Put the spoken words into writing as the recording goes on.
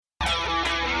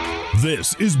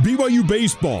This is BYU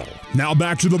Baseball. Now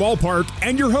back to the ballpark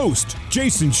and your host,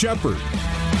 Jason Shepard.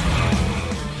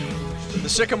 The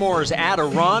Sycamores add a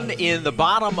run in the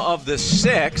bottom of the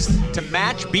sixth to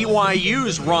match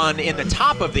BYU's run in the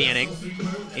top of the inning.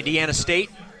 Indiana State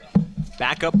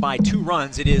back up by 2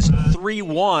 runs. It is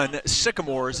 3-1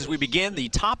 Sycamores as we begin the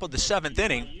top of the seventh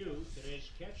inning.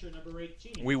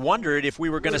 We wondered if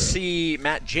we were going to see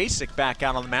Matt Jasek back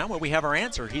out on the mound. Well, we have our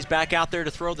answer. He's back out there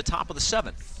to throw the top of the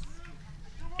seventh.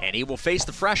 And he will face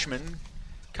the freshman,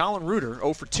 Colin Reuter,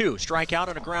 0 for 2. Strikeout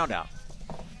and a ground out.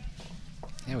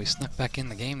 Yeah, we snuck back in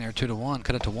the game there, 2-1,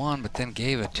 cut it to 1, but then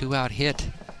gave a 2-out hit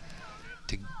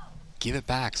to give it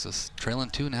back. So it's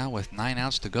trailing 2 now with 9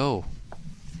 outs to go.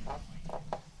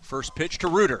 First pitch to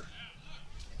Reuter.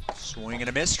 Swing and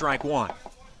a miss, strike 1.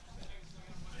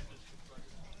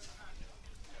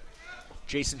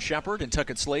 Jason Shepard and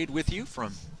Tuckett Slade with you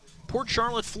from Port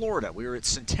Charlotte, Florida. We are at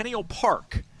Centennial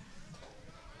Park,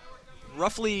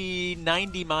 roughly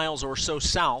 90 miles or so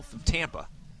south of Tampa.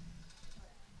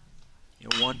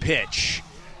 1 pitch.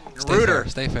 Reuter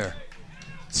Stay fair.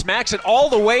 Smacks it all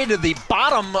the way to the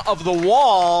bottom of the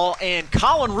wall, and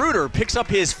Colin Reuter picks up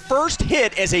his first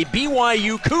hit as a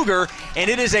BYU Cougar, and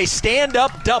it is a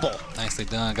stand-up double. Nicely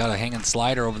done. Got a hanging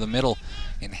slider over the middle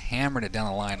and hammered it down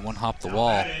the line. One hop the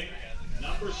wall.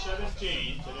 Number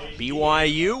 17,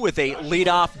 BYU with a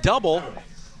leadoff double,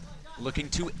 looking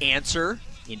to answer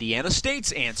Indiana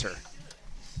State's answer.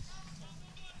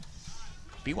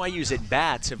 BYU's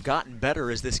at-bats have gotten better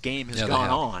as this game has gone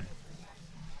on.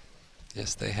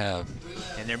 Yes, they have.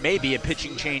 And there may be a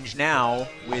pitching change now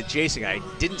with Jasek. I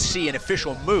didn't see an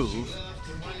official move,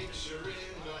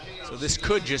 so this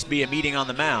could just be a meeting on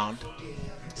the mound.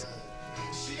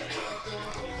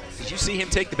 Did you see him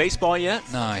take the baseball yet?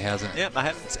 No, he hasn't. Yep,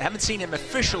 I haven't seen him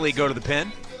officially go to the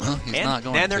pen. He's not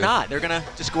going to. And they're not. They're going to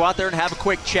just go out there and have a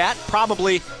quick chat,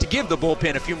 probably to give the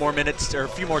bullpen a few more minutes or a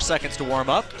few more seconds to warm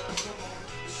up.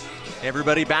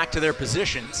 Everybody back to their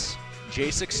positions.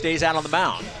 Jasek stays out on the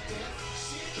mound.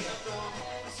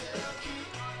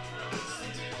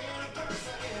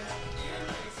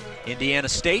 Indiana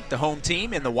State, the home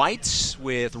team, in the whites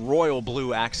with royal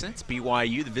blue accents.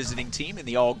 BYU, the visiting team, in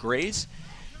the all grays,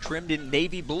 trimmed in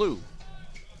navy blue.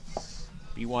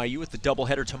 BYU with the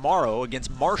doubleheader tomorrow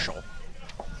against Marshall.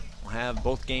 We'll have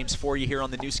both games for you here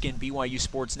on the new skin BYU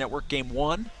Sports Network. Game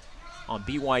 1 on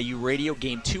BYU Radio.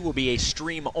 Game 2 will be a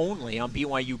stream only on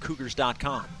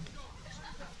BYUCougars.com.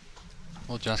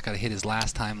 Well, Josh got to hit his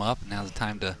last time up. Now's the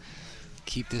time to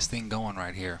keep this thing going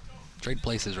right here. Trade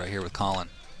places right here with Colin.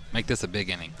 Make this a big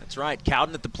inning. That's right.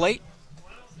 Cowden at the plate.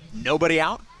 Nobody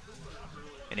out.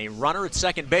 And a runner at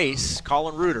second base,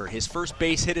 Colin Reuter. His first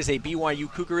base hit as a BYU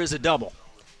Cougar is a double.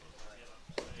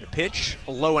 The pitch,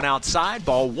 low and outside,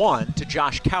 ball 1 to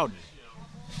Josh Cowden.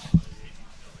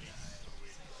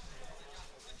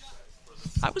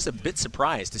 I was a bit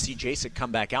surprised to see Jasek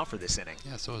come back out for this inning.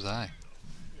 Yeah, so was I.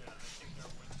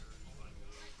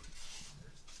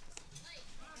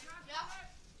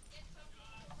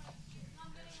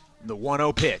 The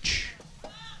 1-0 pitch.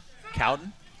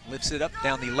 Cowden lifts it up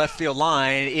down the left field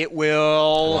line. It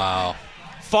will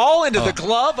fall into the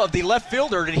glove of the left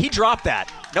fielder. Did he drop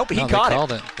that? Nope, he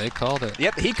caught it. They called it.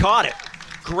 Yep, he caught it.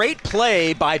 Great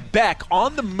play by Beck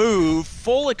on the move,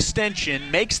 full extension,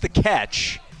 makes the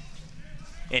catch,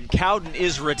 and Cowden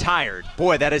is retired.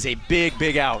 Boy, that is a big,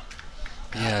 big out.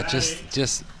 Yeah,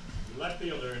 just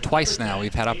twice now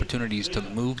we've had opportunities to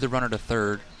move the runner to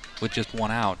third with just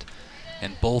 1 out,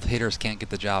 and both hitters can't get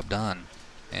the job done.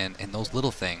 And those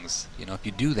little things, if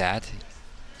you do that,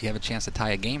 you have a chance to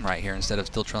tie a game right here instead of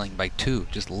still trailing by 2.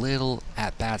 Just little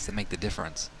at-bats that make the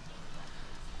difference.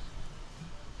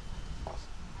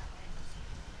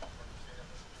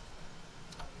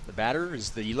 The batter is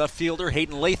the left fielder,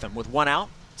 Hayden Latham, with 1 out.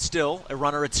 Still a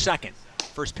runner at second.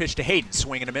 First pitch to Hayden,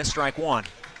 swing and a miss, strike 1.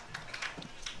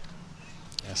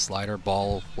 Yeah, slider,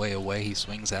 ball way away, he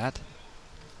swings at.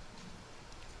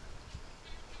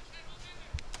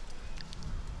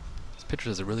 This pitcher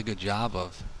does a really good job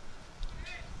of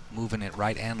moving it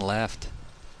right and left.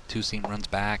 2-seam runs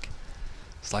back,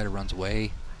 slider runs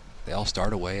away. They all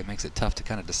start away. It makes it tough to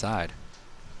kind of decide.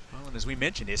 Well, and as we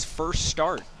mentioned, his first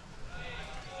start.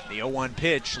 The 0-1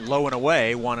 pitch, low and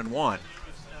away, 1-1.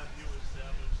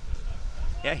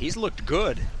 Yeah, he's looked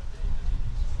good.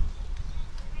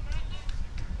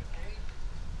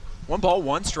 1 ball,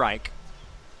 1 strike.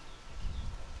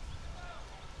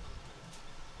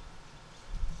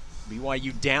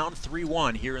 BYU down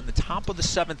 3-1 here in the top of the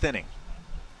 7th inning.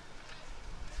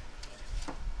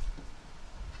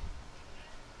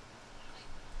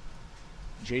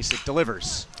 Jasek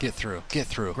delivers. Get through.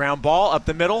 Ground ball up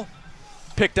the middle.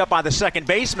 picked up by the second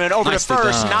baseman. Over Nicely to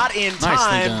first, done. not in Nicely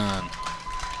time. done.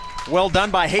 Well done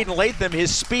by Hayden Latham.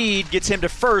 His speed gets him to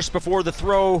first before the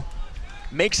throw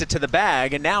makes it to the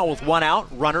bag. And now with one out,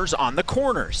 runners on the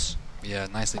corners. Yeah,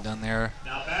 nicely done there.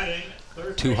 Now batting,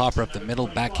 third Two hopper up baseman, the middle,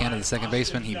 number backhand of 25, the second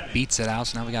baseman. He Austin beats it out,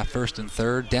 so now we got first and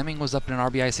third. Deming was up in an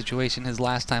RBI situation his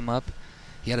last time up.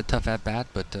 He had a tough at-bat,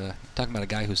 but talking about a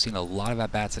guy who's seen a lot of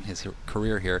at-bats in his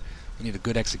career here. We need a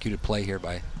good executed play here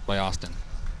by Austin.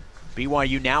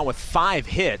 BYU now with 5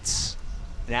 hits,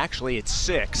 and actually it's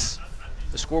 6.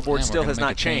 The scoreboard And we're still gonna has make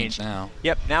not a change changed. now.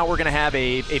 Yep, now we're going to have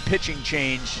a pitching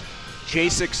change.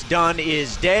 Jasix Dunn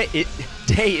is day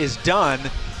is done.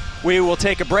 We will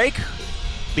take a break.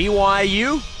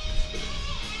 BYU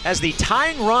has the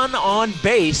tying run on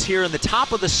base here in the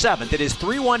top of the 7th. It is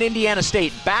 3-1 Indiana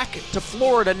State. Back to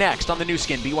Florida next on the new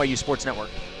skin, BYU Sports Network.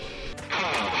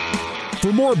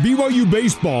 For more BYU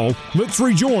baseball, let's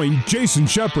rejoin Jason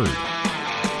Shepard.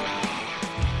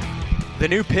 The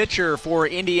new pitcher for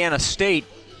Indiana State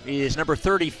is number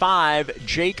 35,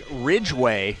 Jake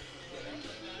Ridgway.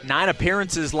 9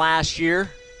 appearances last year,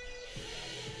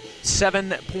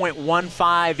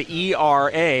 7.15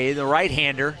 ERA. The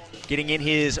right-hander getting in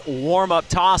his warm-up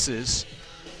tosses.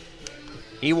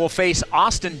 He will face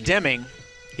Austin Deming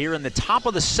here in the top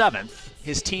of the 7th.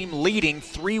 His team leading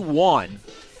 3-1.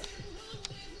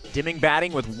 Deming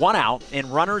batting with 1 out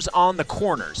and runners on the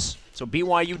corners. So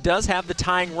BYU does have the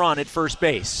tying run at first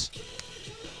base.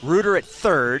 Reuter at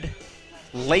third,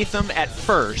 Latham at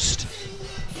first,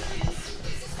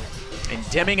 and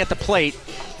Deming at the plate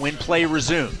when play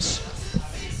resumes.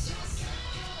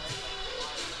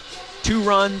 2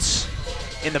 runs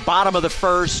in the bottom of the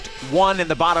first, 1 in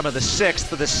the bottom of the 6th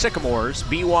for the Sycamores.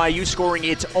 BYU scoring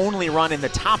its only run in the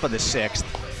top of the 6th.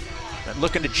 But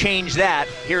looking to change that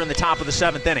here in the top of the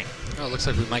 7th inning. Oh, it looks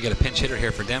like we might get a pinch hitter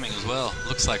here for Deming as well.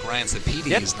 Looks like Ryan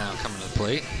Sapedi is now coming to the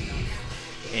plate.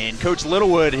 And Coach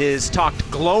Littlewood has talked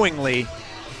glowingly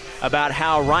about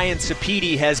how Ryan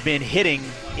Sapedi has been hitting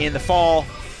in the fall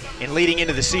and leading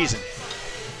into the season.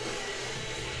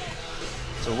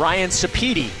 So Ryan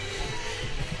Sapedi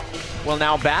will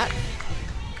now bat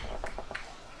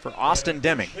for Austin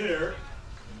Deming. hitter,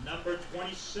 number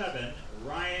 27,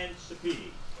 Ryan Sapedi.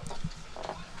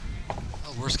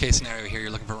 Well, worst case scenario here, you're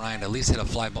looking for Ryan to at least hit a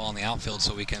fly ball in the outfield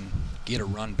so we can get a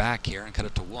run back here and cut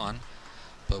it to 1.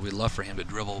 But we'd love for him to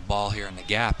dribble a ball here in the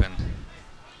gap and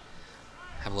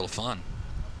have a little fun.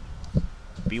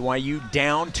 BYU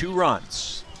down 2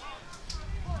 runs.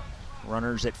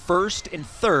 Runners at first and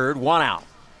third, 1 out.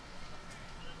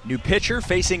 New pitcher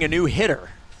facing a new hitter.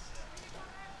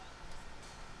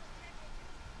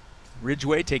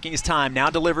 Ridgway taking his time, now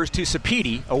delivers to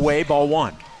Sapedi, away, ball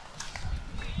 1.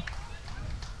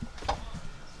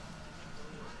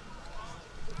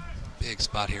 Big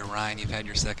spot here, Ryan. You've had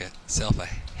yourself a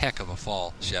heck of a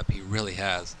fall, Shep. He really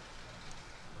has.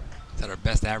 He's had our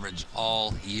best average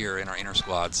all year in our inner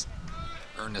squads.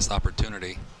 Earned this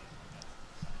opportunity.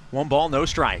 1 ball, no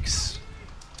strikes.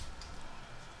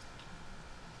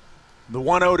 The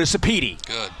 1-0 to Sapedi.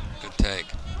 Good take.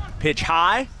 Pitch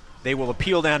high. They will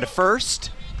appeal down to first.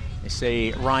 They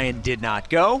say Ryan did not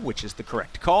go, which is the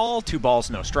correct call. 2 balls,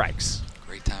 no strikes.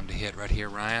 Great time to hit right here,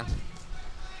 Ryan.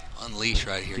 Unleash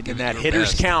right here. Getting Give it that your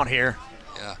hitter's best. count here.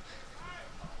 Yeah.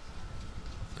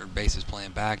 Third base is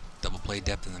playing back. Double play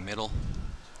depth in the middle.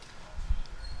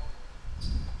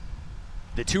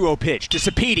 The 2-0 pitch to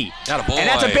Sapedi. Attaboy. And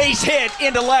that's a base hit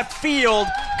into left field.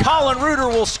 Colin Reuter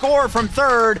will score from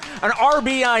third. An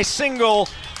RBI single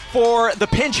for the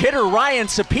pinch hitter Ryan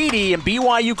Sapedi, and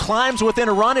BYU climbs within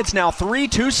a run. It's now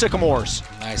 3-2 Sycamores.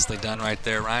 Nicely done right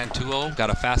there, Ryan. 2-0. Got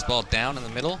a fastball down in the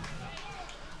middle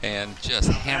and just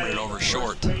hammered it over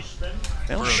short.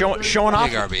 Well, For a showing off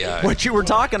big RBI. what you were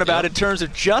talking about Yep. in terms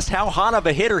of just how hot of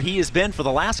a hitter he has been for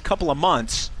the last couple of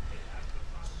months.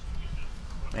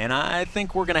 And I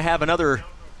think we're going to have another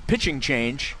pitching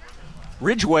change.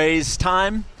 Ridgway's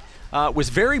time was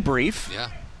very brief. Yeah.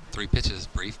 3 pitches,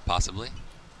 brief, possibly.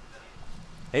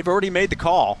 They've already made the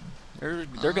call. They're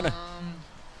going to...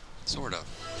 Sort of.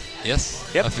 Yes,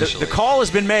 Yep, officially. the call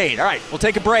has been made. All right, we'll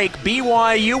take a break.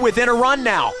 BYU within a run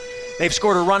now. They've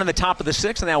scored a run in the top of the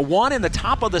 6th and now 1 in the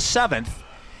top of the 7th.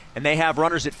 And they have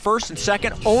runners at first and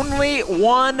second. Only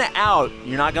 1 out.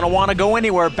 You're not going to want to go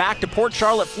anywhere. Back to Port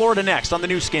Charlotte, Florida next on the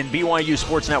new skin, BYU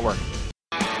Sports Network.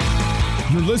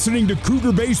 You're listening to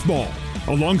Cougar Baseball.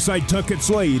 Alongside Tuckett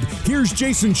Slade, here's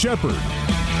Jason Shepard.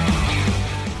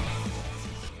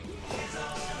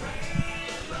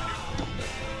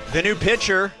 The new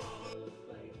pitcher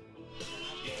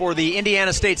for the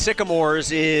Indiana State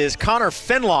Sycamores is Connor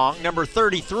Finlong, number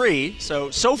 33.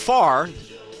 So far,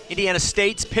 Indiana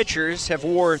State's pitchers have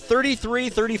wore 33,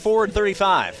 34, and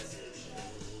 35.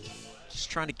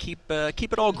 Just trying to keep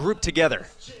it all grouped together.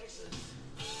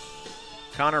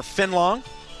 Connor Finlong,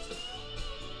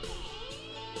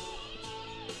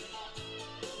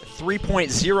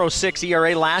 3.06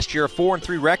 ERA last year, a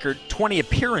 4-3 record, 20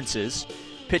 appearances,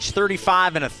 pitched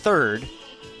 35 and a third,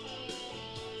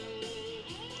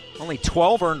 only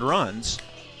 12 earned runs.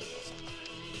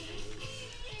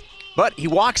 But he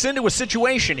walks into a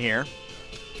situation here.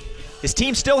 His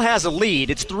team still has a lead.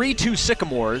 It's 3-2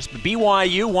 Sycamores, but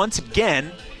BYU once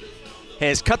again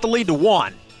has cut the lead to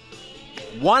one.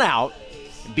 One out.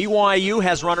 BYU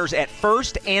has runners at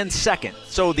first and second.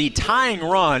 So the tying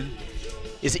run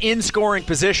is in scoring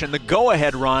position. The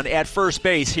go-ahead run at first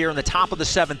base here in the top of the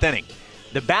 7th inning.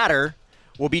 The batter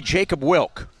will be Jacob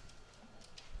Wilk.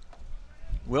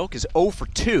 Wilk is 0 for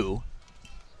 2.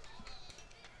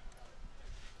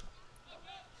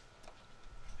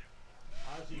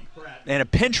 And a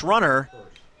pinch runner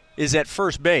is at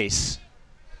first base.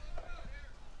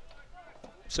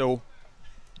 So,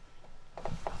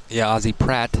 yeah, Ozzie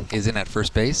Pratt is in at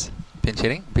first base.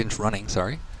 Pinch running,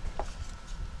 sorry.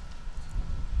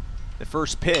 The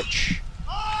first pitch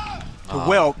to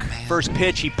Wilk. Man. First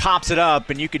pitch, he pops it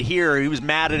up, and you could hear he was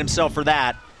mad at himself for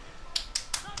that.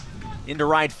 Into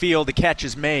right field, the catch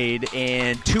is made,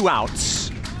 and 2 outs.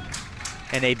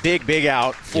 And a big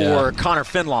out for Connor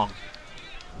Finlong.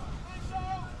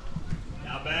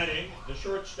 Batting, the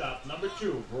shortstop, number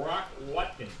 2, Brock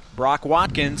Watkins. Brock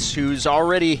Watkins, who's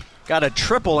already got a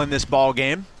triple in this ball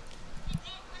game.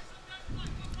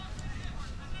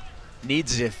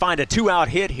 Needs to find a 2-out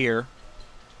hit here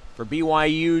for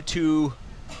BYU to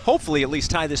hopefully at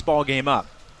least tie this ball game up.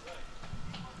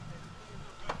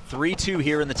 3-2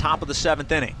 here in the top of the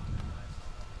 7th inning.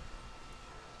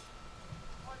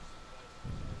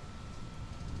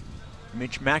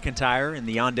 Mitch McIntyre in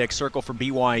the on-deck circle for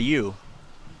BYU.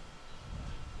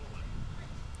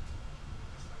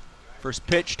 First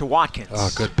pitch to Watkins. Oh,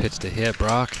 good pitch to hit,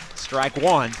 Brock. Strike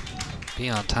 1.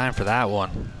 Be on time for that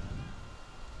one.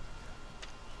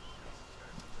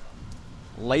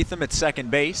 Latham at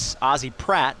second base. Ozzie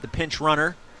Pratt, the pinch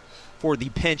runner for the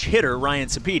pinch hitter, Ryan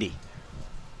Sapedi.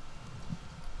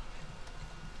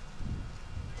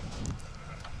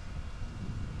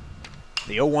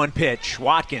 The 0-1 pitch.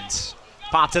 Watkins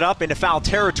pops it up into foul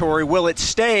territory. Will it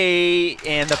stay?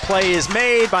 And the play is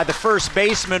made by the first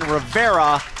baseman,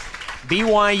 Rivera.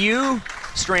 BYU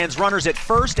strands runners at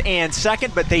first and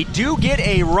second, but they do get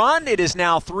a run. It is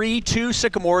now 3-2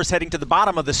 Sycamores heading to the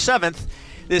bottom of the 7th.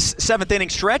 This 7th inning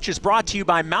stretch is brought to you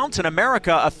by Mountain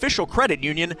America, official credit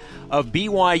union of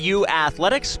BYU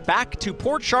Athletics. Back to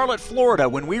Port Charlotte, Florida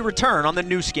when we return on the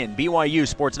new skin, BYU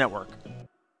Sports Network.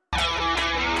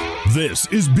 This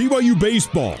is BYU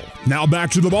Baseball. Now back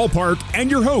to the ballpark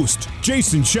and your host,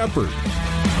 Jason Shepard.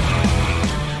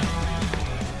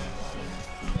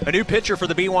 A new pitcher for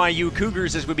the BYU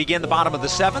Cougars as we begin the bottom of the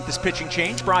 7th. This pitching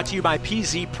change brought to you by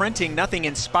PZ Printing. Nothing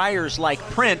inspires like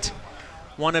print.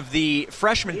 One of the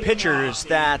freshman pitchers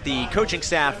that the coaching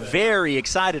staff very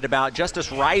excited about, Justice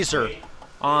Reiser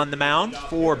on the mound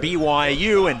for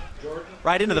BYU. And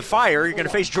right into the fire, you're going to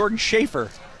face Jordan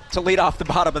Schaefer to lead off the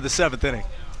bottom of the 7th inning.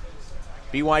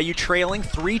 BYU trailing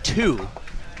 3-2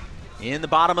 in the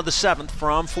bottom of the 7th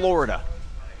from Florida.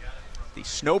 The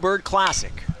Snowbird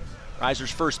Classic.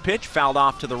 Reiser's first pitch fouled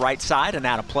off to the right side and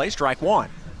out of play, strike 1.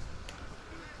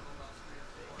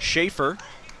 Schaefer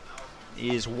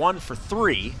is 1 for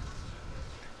 3.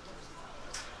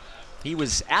 He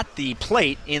was at the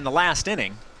plate in the last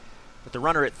inning, but the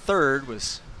runner at third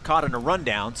was caught in a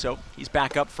rundown, so he's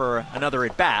back up for another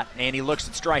at-bat, and he looks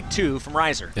at strike 2 from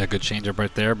Reiser. Yeah, good changeup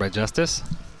right there by Justice.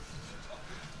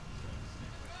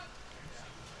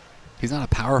 He's not a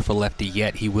powerful lefty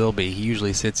yet. He will be. He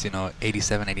usually sits,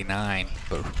 87, 89,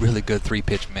 but really good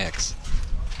 3-pitch mix.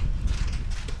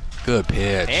 Good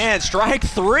pitch. And strike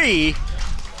 3.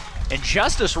 And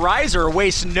Justice Reiser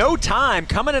wastes no time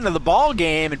coming into the ball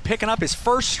game and picking up his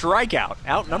first strikeout,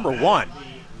 out number 1.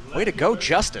 Way to go,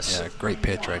 Justice. Yeah, great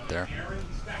pitch right there.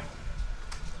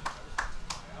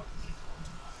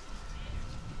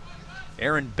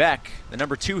 Aaron Beck, the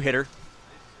number 2 hitter,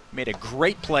 made a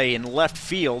great play in left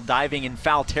field, diving in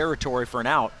foul territory for an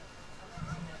out.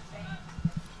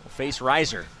 Will face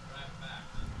Reiser.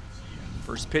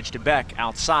 First pitch to Beck,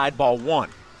 outside, ball 1.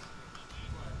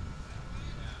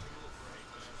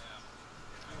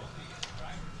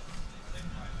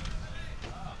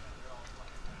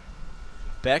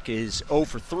 Beck is 0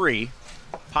 for 3.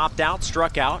 Popped out,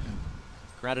 struck out, and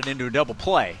grounded into a double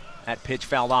play. That pitch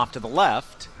fouled off to the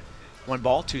left. 1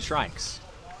 ball, 2 strikes.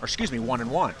 Or excuse me,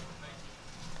 1-1.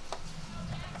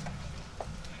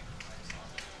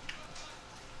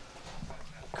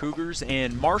 Cougars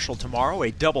and Marshall tomorrow,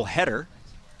 a doubleheader.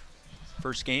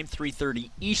 First game,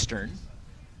 3:30 Eastern.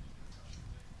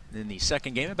 Then the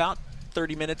second game, about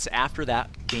 30 minutes after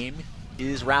that game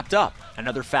is wrapped up.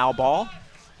 Another foul ball.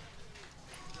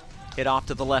 Hit off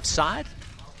to the left side.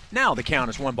 Now the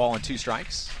count is 1 ball and 2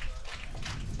 strikes.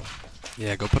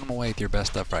 Yeah, go put them away with your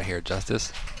best stuff right here,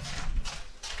 Justice.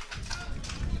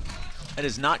 That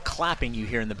is not clapping you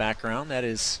hear in the background. That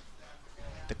is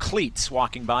the cleats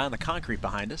walking by on the concrete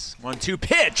behind us. 1-2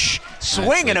 pitch.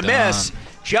 Swing and a miss.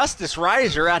 Justice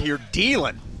Reiser out here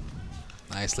dealing.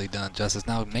 Nicely done, Justice.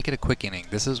 Now make it a quick inning.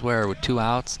 This is where with 2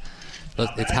 outs,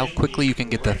 it's how quickly you can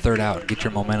get the third out and get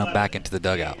your momentum back into the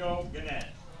dugout.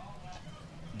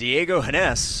 Diego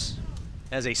Hines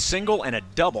has a single and a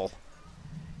double.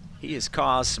 He has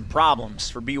caused some problems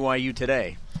for BYU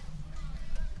today.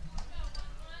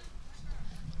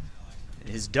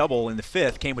 His double in the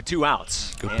 5th came with 2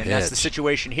 outs. Good and pitch. That's the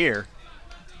situation here.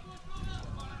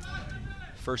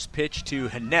 First pitch to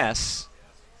Hines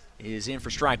is in for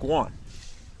strike 1.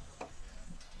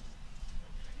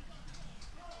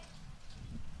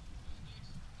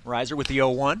 Reiser with the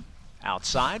 0-1.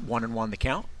 Outside, 1-1 the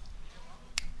count.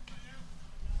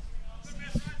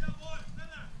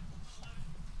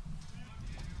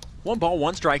 One ball,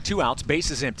 1 strike, 2 outs,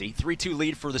 bases empty. 3-2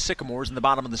 lead for the Sycamores in the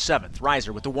bottom of the 7th.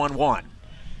 Reiser with the 1-1.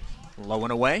 Low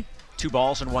and away, 2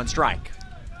 balls and 1 strike.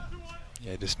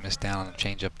 Yeah, just missed down on the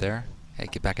changeup there. Hey,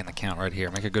 get back in the count right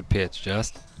here. Make a good pitch,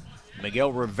 Just.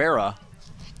 Miguel Rivera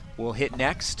will hit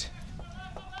next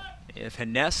if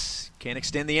Hines can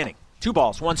extend the inning. 2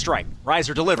 balls, 1 strike.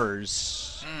 Reiser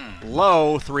delivers.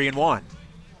 Low, 3-1.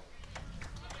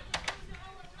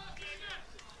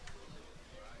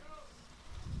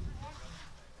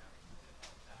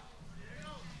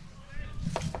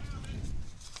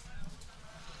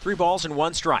 Three balls and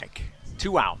 1 strike.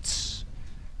 2 outs.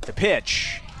 The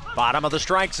pitch. Bottom of the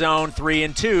strike zone,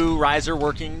 3-2. Reiser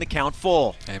working the count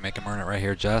full. Hey, make him earn it right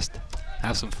here, Just.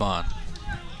 Have some fun.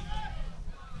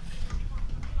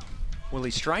 Will he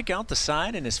strike out the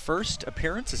side in his first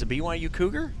appearance as a BYU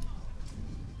Cougar?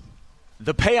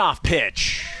 The payoff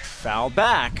pitch. Fouled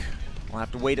back. We'll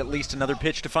have to wait at least another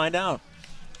pitch to find out.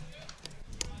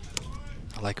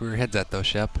 I like where your head's at, though,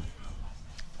 Shep.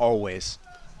 Always.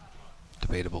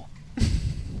 Debatable.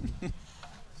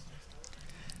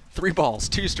 3 balls,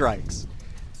 2 strikes.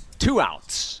 2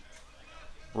 outs.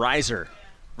 Reiser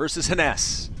versus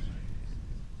Hines.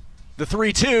 The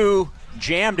 3-2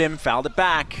 jammed him, fouled it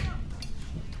back.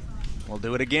 We'll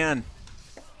do it again.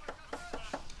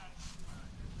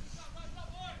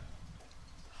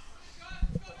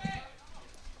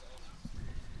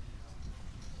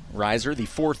 Reiser, the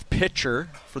 4th pitcher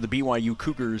for the BYU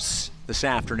Cougars this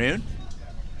afternoon.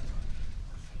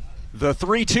 The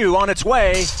 3-2 on its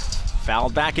way.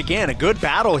 Fouled back again. A good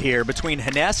battle here between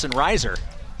Hines and Reiser.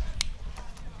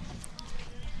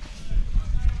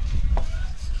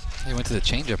 He went to the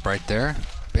changeup right there.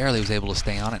 Barely was able to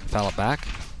stay on it and foul it back.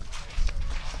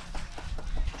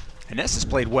 Hines has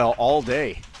played well all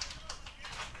day.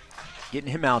 Getting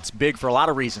him out's big for a lot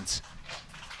of reasons.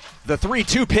 The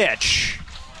 3-2 pitch.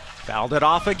 Fouled it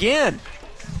off again.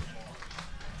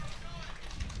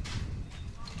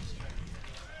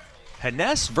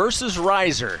 Hines versus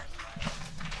Reiser.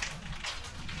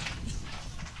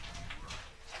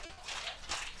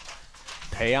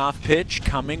 Payoff pitch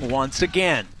coming once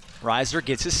again. Reiser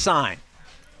gets his sign.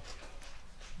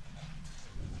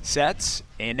 Sets,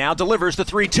 and now delivers the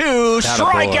 3-2.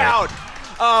 Strikeout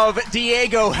of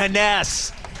Diego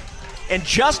Hines. And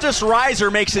Justice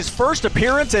Reiser makes his first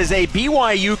appearance as a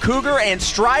BYU Cougar and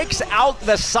strikes out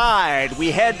the side.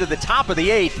 We head to the top of the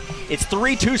 8th. It's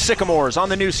 3-2 Sycamores on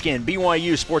the new skin,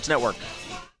 BYU Sports Network.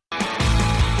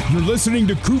 You're listening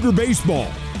to Cougar Baseball.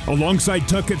 Alongside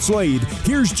Tuckett Slade,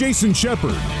 here's Jason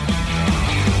Shepard.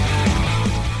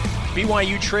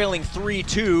 BYU trailing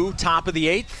 3-2, top of the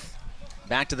 8th.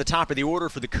 Back to the top of the order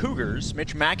for the Cougars.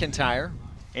 Mitch McIntyre,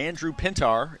 Andrew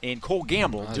Pintar, and Cole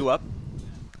Gamble due up.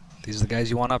 These are the guys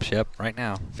you want up, Shep, right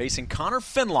now. Facing Connor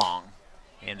Finlong.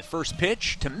 And the first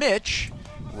pitch to Mitch,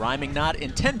 rhyming not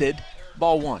intended,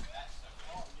 ball 1.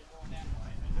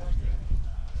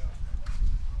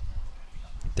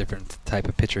 Different type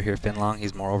of pitcher here, Finlong.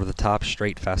 He's more over the top,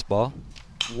 straight fastball.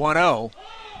 1-0.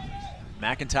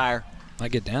 McIntyre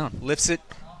Might get down. lifts it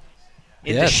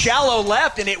into shallow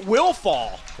left, and it will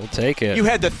fall. We'll take it. You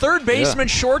had the third baseman,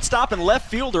 shortstop, and left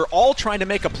fielder all trying to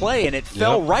make a play, and it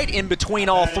fell right in between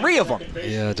all 3 of them.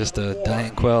 Yeah, just a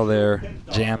Diane Quell there,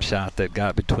 jam shot that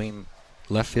got between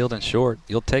left field and short.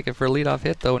 You'll take it for a leadoff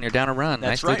hit, though, when you're down a run.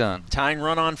 That's Nicely right. done. Tying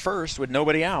run on first with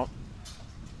nobody out.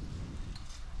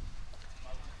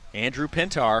 Andrew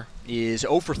Pintar is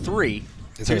 0 for 3.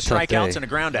 He's 2 had a tough strikeouts day. and a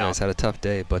ground Yeah, out. he's had a tough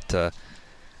day, but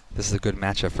this is a good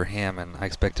matchup for him, and I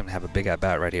expect him to have a big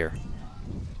at-bat right here.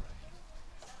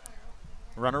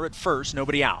 Runner at first,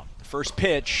 nobody out. The first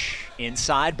pitch,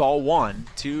 inside, ball 1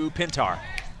 to Pintar.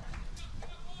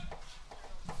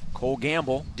 Cole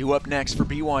Gamble due up next for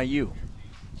BYU.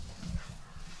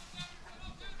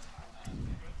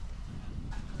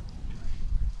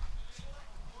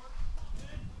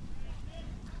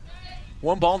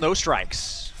 One ball, no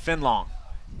strikes. Finlong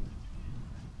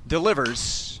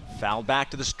delivers. Fouled back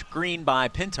to the screen by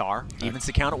Pintar. Evens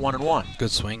the count at 1-1.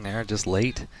 Good swing there, just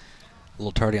late. A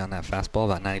little tardy on that fastball,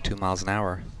 about 92 miles an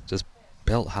hour. Just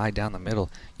built high down the middle.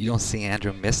 You don't see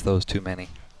Andrew miss those too many.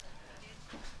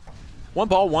 1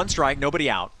 ball, 1 strike, nobody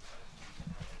out.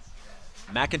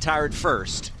 McIntyre at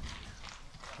first.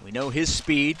 We know his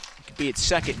speed. Could be at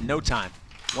second in no time.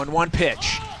 1-1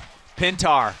 pitch.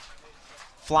 Pintar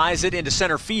flies it into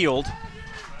center field.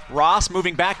 Ross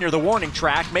moving back near the warning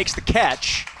track, makes the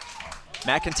catch.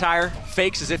 McIntyre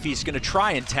fakes as if he's going to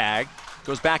try and tag.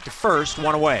 Goes back to first,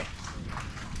 1 away.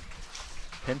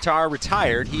 Pintar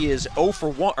retired. He is 0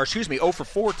 for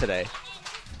 4 today.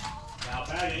 Now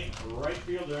batting, right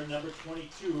fielder number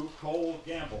 22, Cole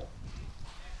Gamble.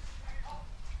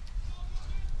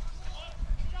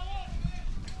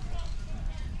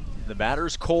 The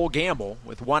batter's Cole Gamble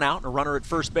with 1 out and a runner at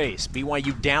first base.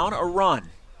 BYU down a run.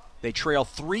 They trail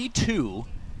 3-2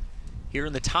 here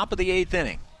in the top of the 8th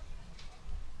inning.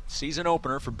 Season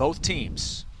opener for both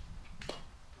teams.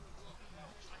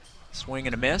 Swing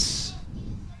and a miss.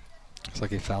 Looks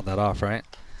like he fouled that off, right?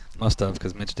 Must have,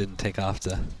 because Mitch didn't take off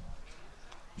to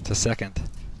second.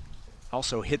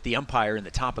 Also hit the umpire in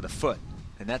the top of the foot,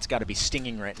 and that's got to be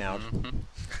stinging right now. Mm-hmm.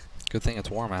 Good thing it's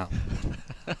warm out.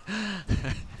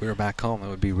 If we were back home, it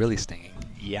would be really stinging.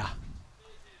 Yeah.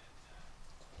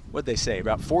 What'd they say,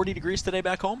 about 40 degrees today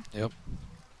back home? Yep.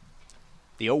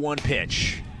 The 0-1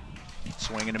 pitch.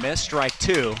 Swing and a miss, strike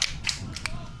 2.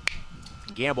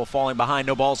 Gamble falling behind,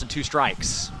 no balls and 2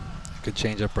 strikes. Good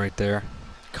changeup right there.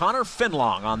 Connor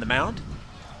Finlong on the mound.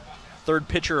 3rd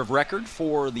pitcher of record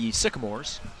for the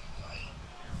Sycamores.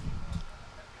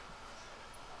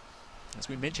 As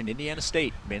we mentioned, Indiana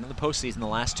State been in the postseason the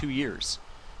last 2 years.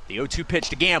 The 0-2 pitch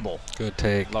to Gamble. Good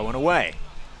take. Low and away.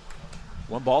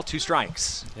 1 ball, 2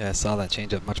 strikes. Yeah, I saw that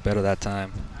changeup much better that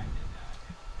time.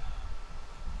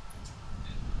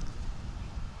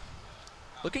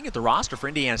 Looking at the roster for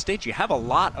Indiana State, you have a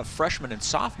lot of freshmen and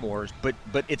sophomores, but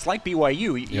it's like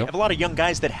BYU. You have a lot of young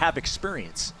guys that have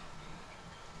experience.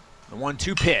 The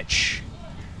 1-2 pitch.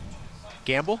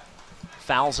 Gamble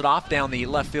fouls it off down the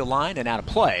left field line and out of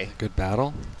play. Good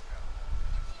battle.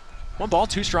 1 ball,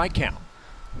 2 strike count.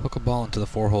 Hook a ball into the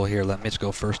 4-hole here. Let Mitch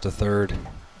go first to third.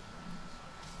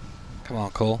 Come on,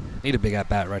 Cole. Need a big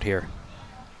at-bat right here.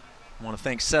 I want to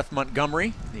thank Seth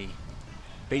Montgomery, the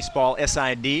baseball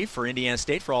SID for Indiana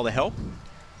State, for all the help.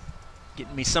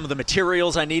 Getting me some of the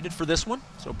materials I needed for this one,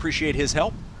 so appreciate his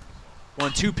help.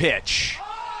 1-2 pitch.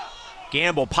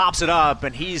 Gamble pops it up,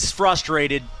 and he's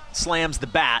frustrated, slams the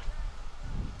bat.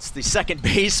 It's the second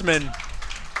baseman,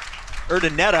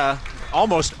 Urdaneta,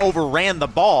 almost overran the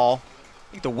ball.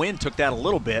 I think the wind took that a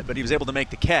little bit, but he was able to make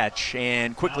the catch,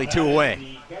 and quickly 2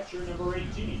 away. The catcher number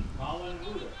 18, Colin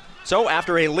Ruder. So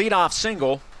after a leadoff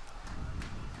single,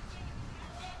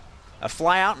 a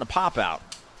fly out and a pop out.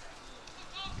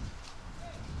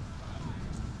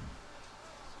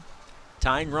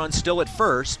 Tying run still at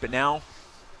first, but now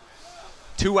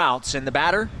 2 outs, and the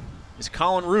batter is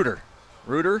Colin Ruder.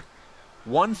 Ruder,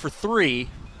 1 for 3.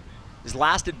 His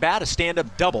last at bat, a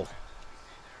stand-up double.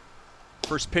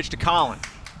 First pitch to Colin.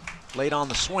 Late on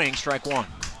the swing, strike 1.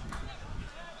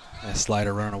 A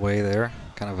slider run away there.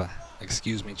 Kind of a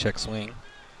excuse me check swing.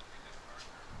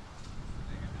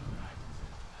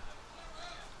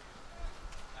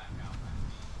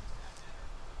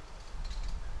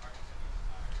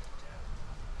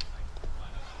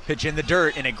 Pitch in the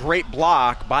dirt, and a great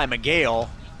block by McGale.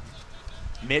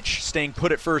 Mitch staying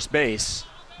put at first base.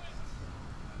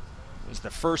 It was the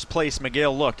first place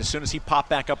McGale looked. As soon as he popped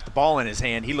back up with the ball in his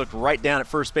hand, he looked right down at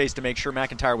first base to make sure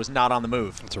McIntyre was not on the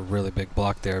move. It's a really big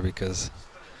block there because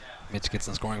Mitch gets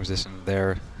in scoring position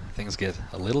there. Things get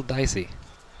a little dicey.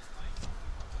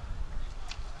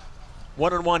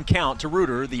 1-1 count to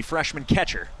Ruder, the freshman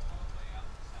catcher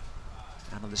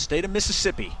out of the state of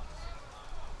Mississippi.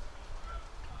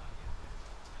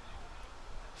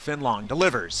 Finlong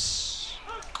delivers.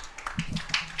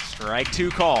 Strike 2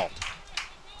 called.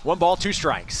 1 ball, 2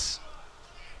 strikes.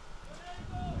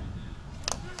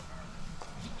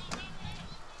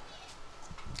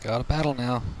 Got a battle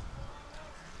now.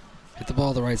 Hit the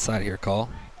ball the right side here, Call.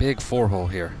 Big 4-hole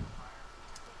here.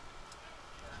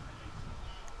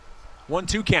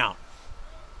 1-2 count.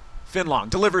 Finlong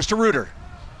delivers to Reuter.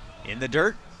 In the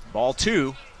dirt, ball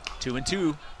 2.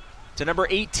 2-2 to number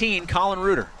 18, Colin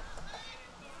Reuter.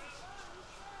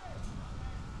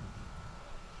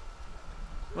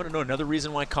 You want to know another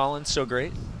reason why Colin's so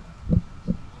great?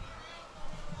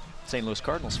 St. Louis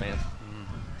Cardinals fan.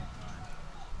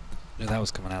 Knew that was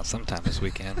coming out sometime this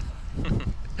weekend.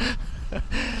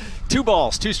 2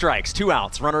 balls, 2 strikes, 2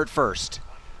 outs, runner at first.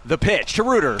 The pitch to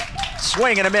Reuter.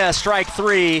 Swing and a miss, strike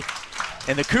 3.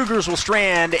 And the Cougars will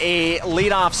strand a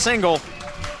leadoff single.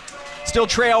 Still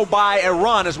trailed by a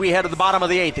run as we head to the bottom of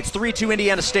the 8th. It's 3-2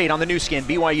 Indiana State on the new skin,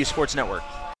 BYU Sports Network.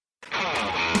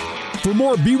 For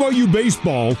more BYU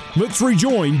baseball, let's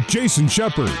rejoin Jason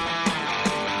Shepard.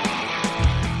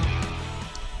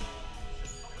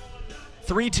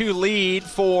 3-2 lead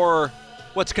for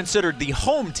what's considered the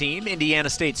home team, Indiana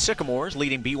State Sycamores,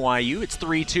 leading BYU. It's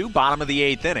 3-2, bottom of the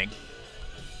 8th inning.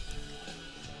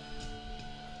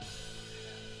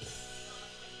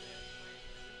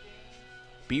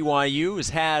 BYU has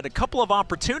had a couple of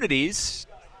opportunities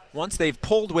once they've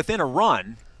pulled within a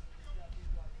run.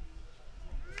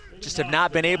 Just have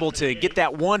not been able to get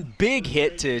that one big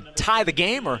hit to tie the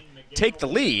game or take the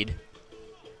lead.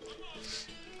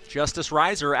 Justice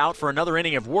Reiser out for another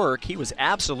inning of work. He was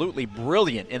absolutely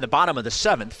brilliant in the bottom of the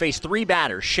 7th. Faced 3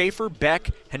 batters, Schaefer,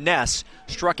 Beck, and Ness.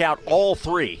 Struck out all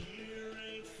 3.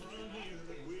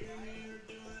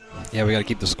 Yeah, we got to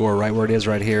keep the score right where it is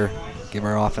right here. Give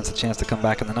our offense a chance to come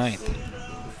back in the 9th.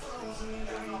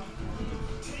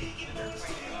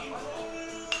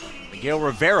 Miguel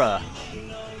Rivera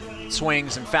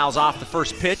swings and fouls off the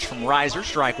first pitch from Reiser,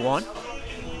 strike 1.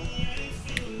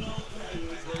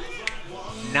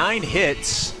 9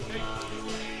 hits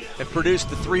have produced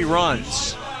the 3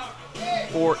 runs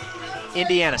for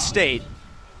Indiana State.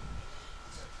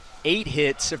 8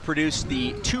 hits have produced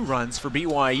the 2 runs for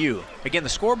BYU. Again, the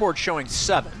scoreboard showing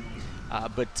 7,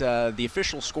 but the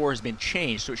official score has been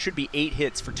changed, so it should be 8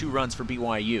 hits for 2 runs for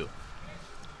BYU.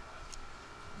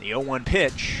 The 0-1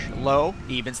 pitch, low,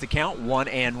 evens the count,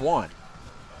 1-1.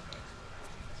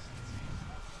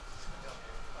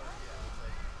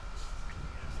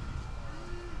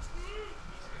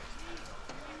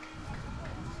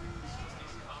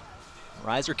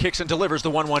 Reiser kicks and delivers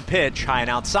the 1-1 pitch, high and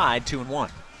outside,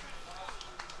 2-1.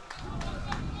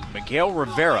 Miguel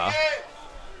Rivera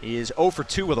is 0 for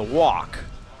 2 with a walk.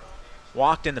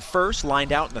 Walked in the first,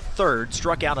 lined out in the 3rd,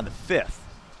 struck out in the 5th.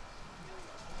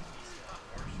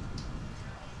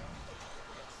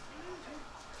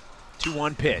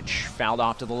 Two-1 pitch, fouled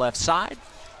off to the left side,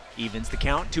 evens the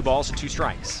count, 2 balls and 2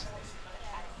 strikes.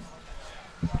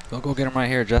 Go get him right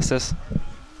here, Justice.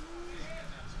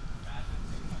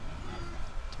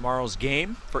 Tomorrow's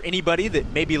game, for anybody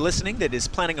that may be listening that is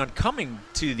planning on coming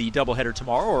to the doubleheader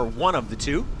tomorrow, or one of the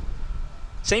 2.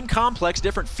 Same complex,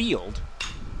 different field.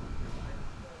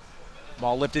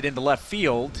 Ball lifted into left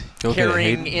field,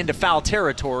 carrying into foul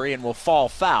territory and will fall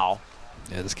foul.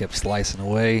 Yeah, this kept slicing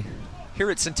away. Here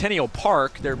at Centennial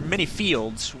Park, there are many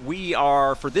fields. We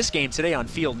are, for this game today, on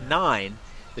field 9.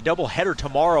 The doubleheader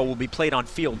tomorrow will be played on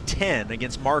field 10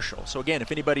 against Marshall. So again,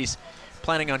 if anybody's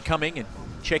planning on coming and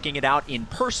checking it out in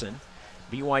person,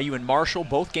 BYU and Marshall,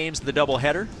 both games of the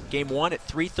doubleheader. Game 1 at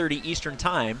 3:30 Eastern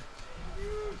Time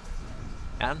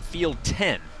on field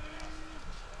 10.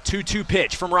 2-2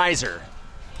 pitch from Reiser.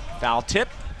 Foul tip,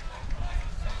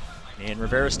 and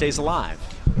Rivera stays alive.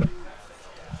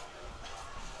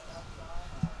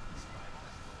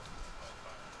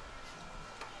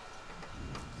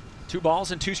 Two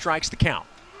balls and 2 strikes to count.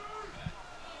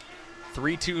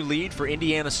 3-2 lead for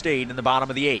Indiana State in the bottom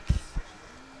of the 8th.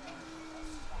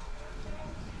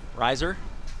 Reiser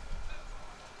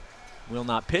will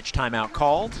not pitch, timeout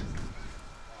called.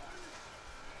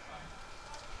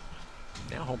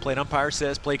 Now home plate umpire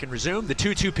says play can resume. The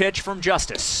 2-2 pitch from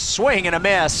Justice. Swing and a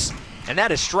miss, and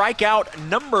that is strikeout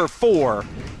number 4.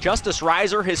 Justice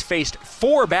Reiser has faced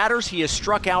 4 batters. He has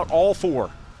struck out all 4.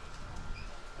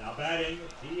 Now batting,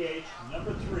 DH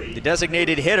number 3. The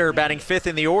designated hitter batting 5th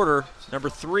in the order, number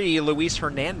 3, Luis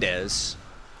Hernandez.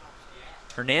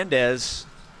 Hernandez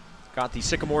got the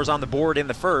Sycamores on the board in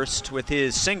the first with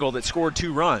his single that scored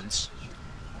 2 runs.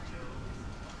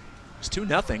 It's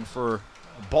 2-0 for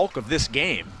the bulk of this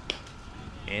game.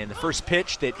 And the first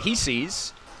pitch that he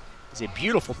sees is a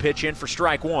beautiful pitch in for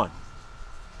strike 1.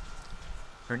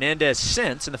 Hernandez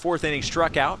since in the 4th inning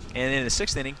struck out, and in the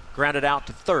 6th inning grounded out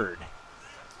to 3rd.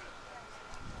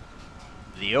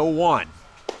 The 0-1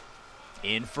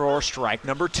 in for strike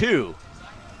number 2.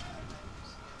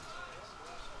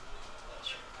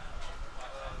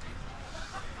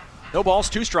 No balls,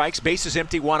 2 strikes, base is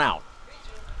empty, 1 out.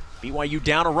 BYU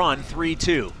down a run,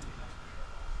 3-2.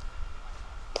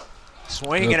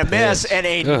 Swing Good and a miss, pitch.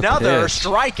 and Good another pitch.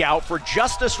 strikeout for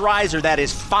Justice Reiser. That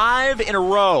is 5 in a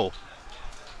row.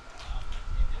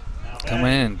 Coming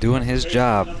in, doing his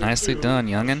job. Nicely done,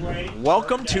 youngin.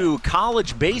 Welcome to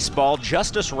college baseball,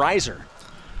 Justice Reiser.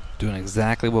 Doing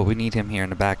exactly what we need him here in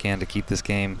the back end to keep this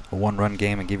game a 1-run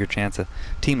game and give your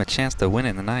team a chance to win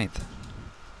it in the 9th.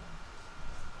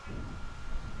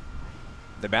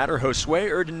 The batter, Josue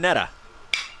Urdaneta.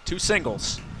 2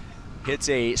 singles. Hits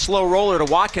a slow roller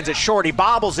to Watkins at short. He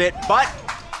bobbles it, but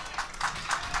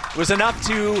was enough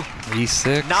to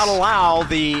 3-6. not allow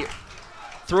the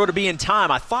throw to be in time.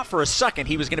 I thought for a second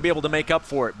he was going to be able to make up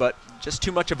for it, but just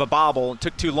too much of a bobble and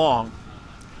took too long.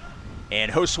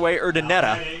 And Josue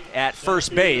Urdaneta at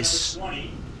first base,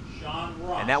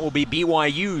 and that will be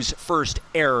BYU's first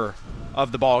error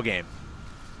of the ball game.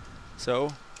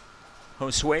 So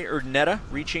Josue Urdaneta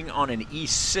reaching on an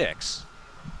E6.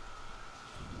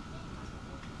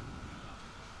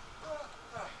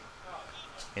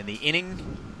 And the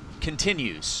inning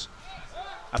continues.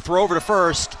 A throw over to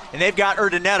first, and they've got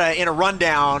Urdaneta in a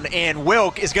rundown, and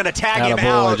Wilk is going to tag him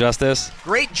out. Justice.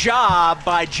 Great job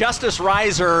by Justice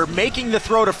Reiser making the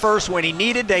throw to first when he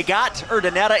needed. They got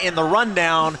Urdaneta in the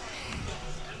rundown,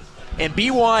 and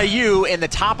BYU in the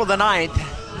top of the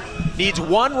 9th needs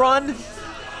 1 run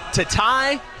to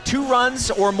tie, 2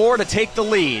 runs or more to take the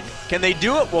lead. Can they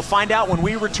do it? We'll find out when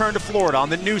we return to Florida on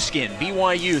the new skin,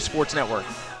 BYU Sports Network.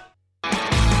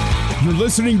 You're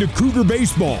listening to Cougar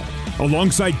Baseball.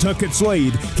 Alongside Tuckett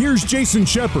Slade, here's Jason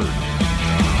Shepard.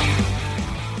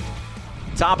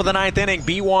 Top of the 9th inning,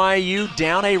 BYU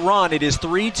down a run. It is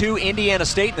 3-2 Indiana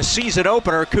State in the season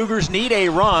opener. Cougars need a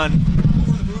run.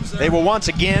 They will once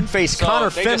again face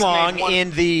Connor Finlong in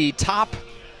the top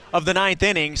of the 9th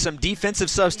inning. Some defensive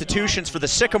substitutions for the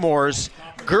Sycamores.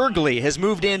 Gurgley has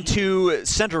moved into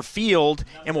center field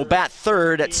and will bat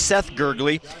third at Seth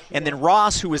Gurgley. And then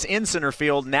Ross, who was in center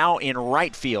field, now in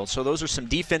right field. So those are some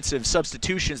defensive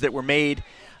substitutions that were made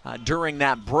during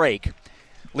that break.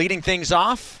 Leading things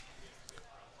off,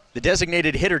 the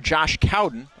designated hitter Josh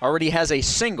Cowden already has a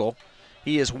single.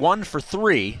 He is 1 for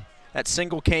 3. That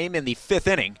single came in the 5th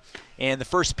inning. And the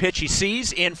first pitch he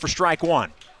sees in for strike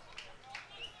 1.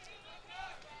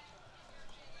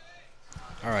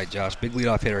 All right, Josh, big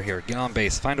leadoff hitter here. Get on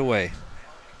base, find a way.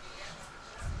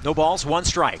 No balls, 1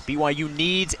 strike. BYU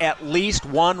needs at least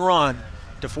 1 run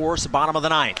to force the bottom of the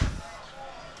 9th.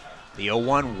 The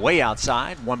 0-1 way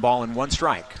outside, 1 ball and 1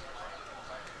 strike.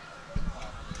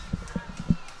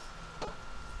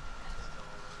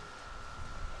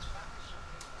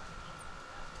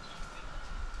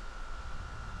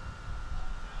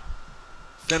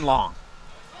 Finlong.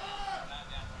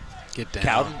 Get down.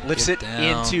 Cowden lifts Get it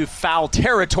down. into foul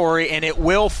territory, and it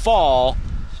will fall.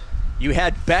 You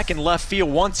had Beck in left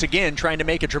field once again trying to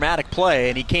make a dramatic play,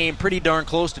 and he came pretty darn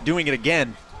close to doing it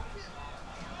again.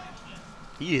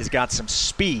 He has got some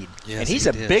speed, Yes, and he's he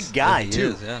a is. big guy, Yeah, he too.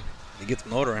 is, yeah. He gets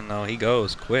motoring, though. He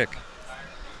goes quick.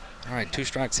 All right, 2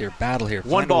 strikes here. Battle here.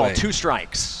 1 Find a ball, way. 2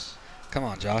 strikes. Come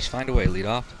on, Josh. Find a way. Lead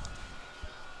off.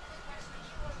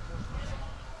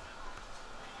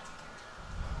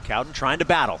 Cowden trying to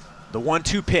battle. The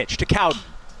 1-2 pitch to Cowden.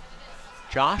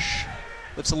 Josh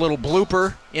lifts a little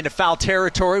blooper into foul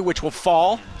territory, which will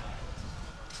fall.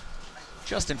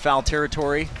 Just in foul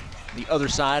territory, the other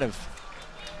side of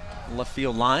the left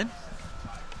field line.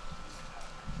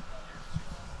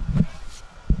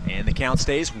 And the count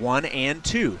stays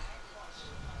 1-2.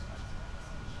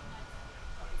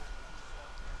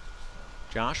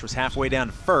 Josh was halfway down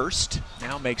to first.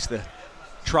 Now makes the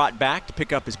trot back to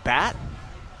pick up his bat.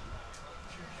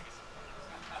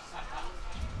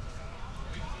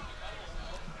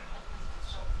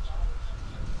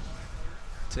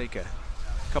 Take a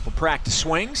couple practice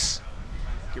swings.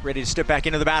 Get ready to step back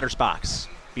into the batter's box.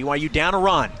 BYU down a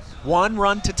run. 1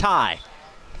 run to tie.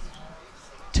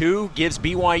 2 gives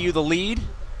BYU the lead.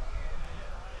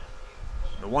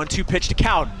 The 1-2 pitch to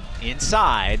Cowden.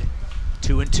 Inside.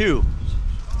 2-2.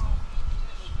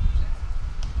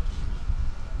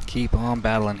 Keep on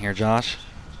battling here, Josh.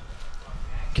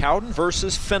 Cowden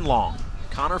versus Finlong.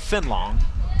 Connor Finlong.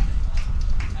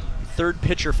 3rd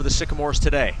pitcher for the Sycamores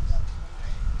today.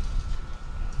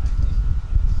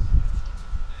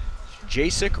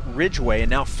 Jacek Ridgway and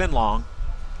now Finlong,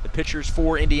 the pitchers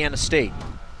for Indiana State.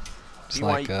 It's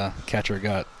like catcher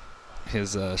got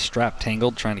his strap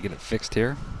tangled trying to get it fixed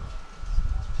here.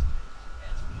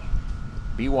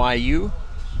 BYU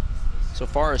so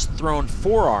far has thrown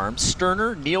 4 arms.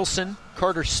 Sterner, Nielsen,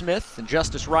 Carter Smith, and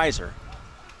Justice Reiser.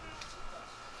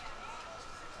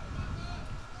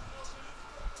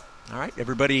 All right,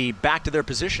 everybody back to their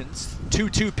positions.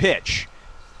 2-2 pitch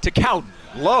to Cowden.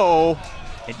 Low,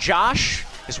 and Josh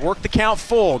has worked the count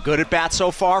full. Good at bat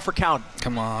so far for Cowden.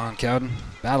 Come on, Cowden.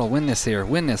 Battle, win this here.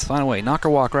 Win this. Find a way. Knock or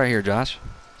walk right here, Josh.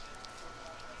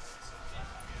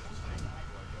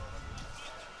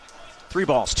 3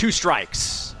 balls, 2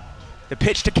 strikes. The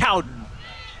pitch to Cowden.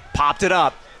 Popped it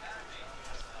up.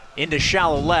 Into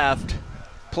shallow left.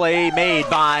 Play made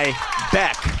by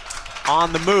Beck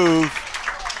on the move.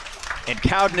 And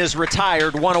Cowden is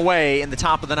retired, 1 away in the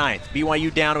top of the 9th.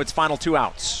 BYU down to its final 2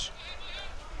 outs.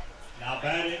 Now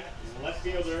batting, left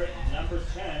fielder, number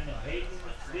 10, Hayden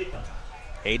Latham.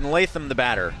 Hayden Latham, the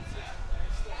batter.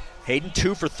 Hayden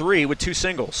 2 for 3 with 2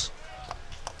 singles.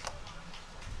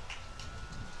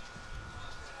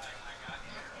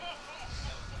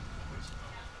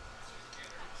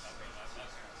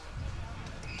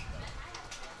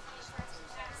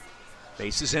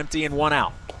 Base is empty and 1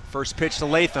 out. First pitch to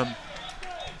Latham.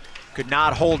 Could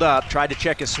not hold up. Tried to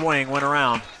check his swing. Went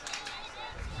around.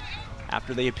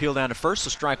 After they appeal down to first, so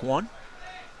strike 1.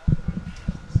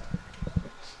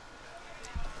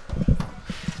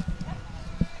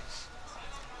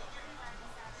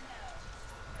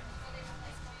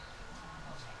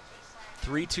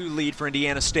 (3-2) lead for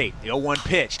Indiana State. The 0-1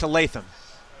 pitch to Latham.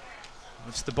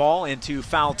 Lifts the ball into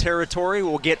foul territory.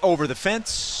 Will get over the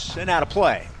fence and out of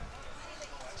play.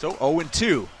 So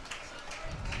 0-2.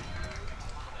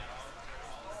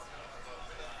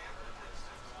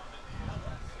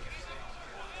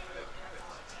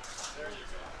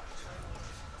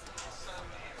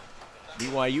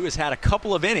 BYU has had a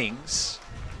couple of innings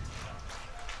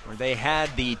where they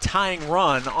had the tying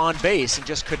run on base and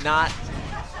just could not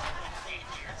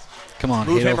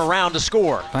move him around to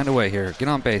score. Find a way here. Get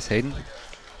on base, Hayden.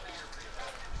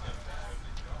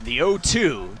 The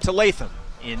 0-2 to Latham.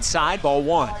 Inside, ball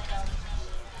 1.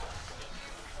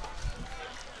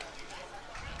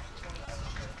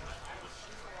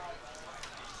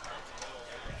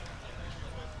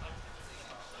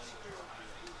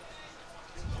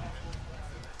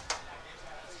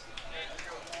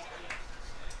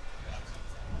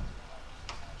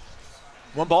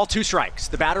 One ball, 2 strikes.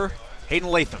 The batter, Hayden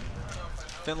Latham.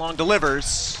 Finlong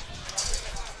delivers,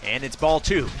 and it's ball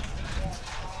 2.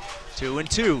 2-2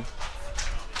 to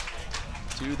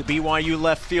the BYU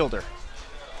left fielder.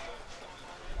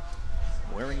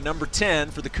 Wearing number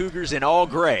 10 for the Cougars in all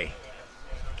gray.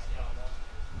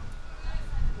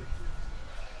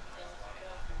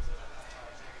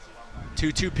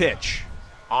 (2-2) pitch.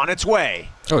 On its way.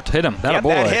 Oh, it hit him. That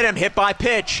hit him. Hit by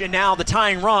pitch. And now the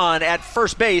tying run at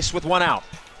first base with 1 out.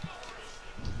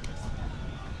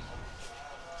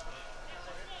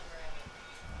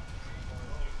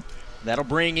 That'll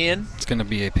bring in. It's going to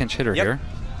be a pinch hitter here.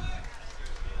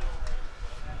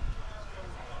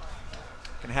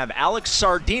 Going to have Alex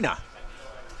Sardina.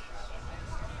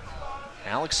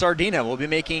 Alex Sardina will be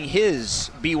making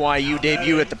his BYU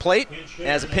debut at the plate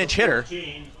as a pinch hitter.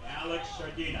 14, Alex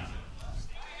Sardina.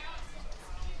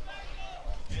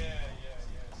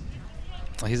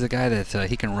 Well, he's a guy that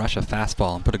he can rush a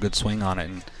fastball and put a good swing on it,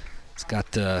 and he's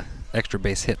got extra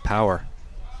base hit power.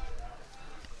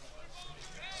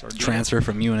 Sardina. Transfer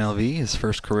from UNLV, his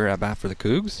first career at bat for the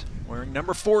Cougs. Wearing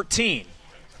number 14.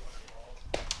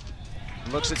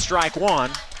 Looks at strike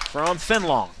 1 from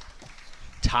Finlong.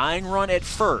 Tying run at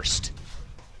first.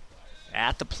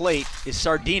 At the plate is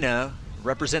Sardina,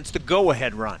 represents the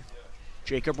go-ahead run.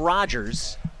 Jacob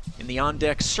Rogers in the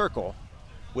on-deck circle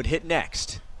would hit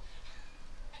next.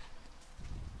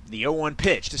 The 0-1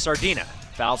 pitch to Sardina.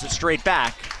 Fouls it straight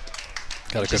back.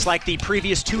 Just like the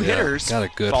previous 2 hitters, got a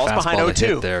good falls behind fastball to 0-2.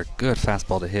 hit there. Good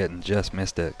fastball to hit and just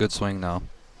missed it. Good swing, though.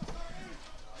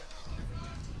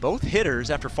 Both hitters,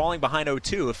 after falling behind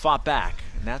 0-2, have fought back,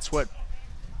 and that's what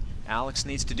Alex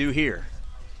needs to do here.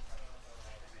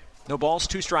 No balls,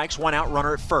 2 strikes, 1 out,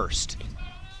 runner at first.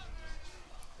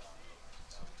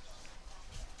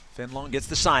 Finlong gets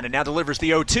the sign and now delivers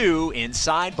the 0-2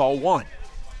 inside, ball 1.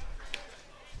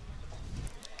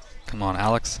 Come on,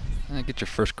 Alex. Get your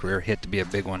first career hit to be a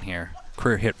big one here.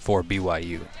 Career hit for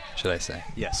BYU, should I say.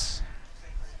 Yes.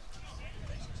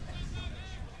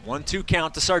 1-2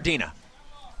 count to Sardina.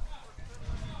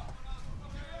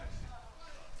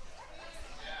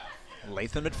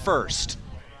 Latham at first.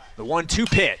 The 1-2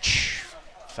 pitch.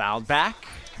 Fouled back.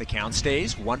 The count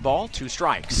stays. 1 ball, 2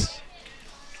 strikes.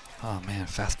 Oh, man,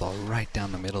 fastball right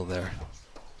down the middle there.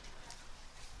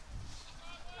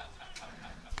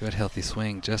 Good, healthy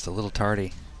swing, just a little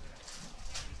tardy.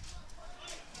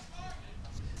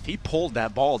 If he pulled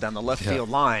that ball down the left field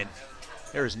line,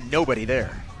 there is nobody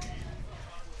there.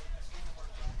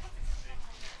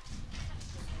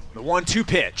 The 1-2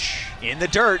 pitch in the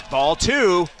dirt, ball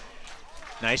 2.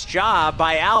 Nice job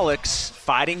by Alex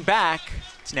fighting back.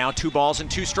 It's now 2 balls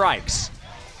and 2 strikes.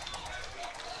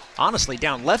 Honestly,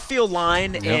 down left field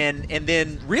line, and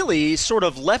then really sort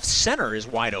of left center is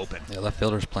wide open. Yeah, left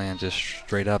fielder's playing just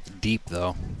straight up deep,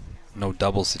 though. No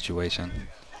double situation.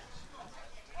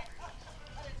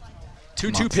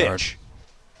 2-2 pitch.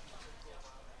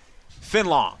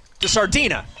 Finlong to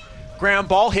Sardina. Ground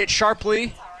ball hit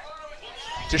sharply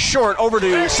to short, over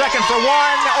to second for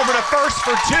 1, over to first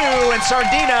for 2, and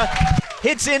Sardina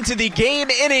hits into the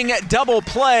game-inning double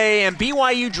play, and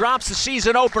BYU drops the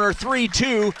season opener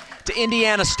 3-2 to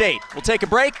Indiana State. We'll take a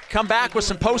break, come back with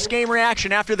some post-game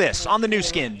reaction after this on the new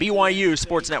skin, BYU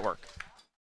Sports Network.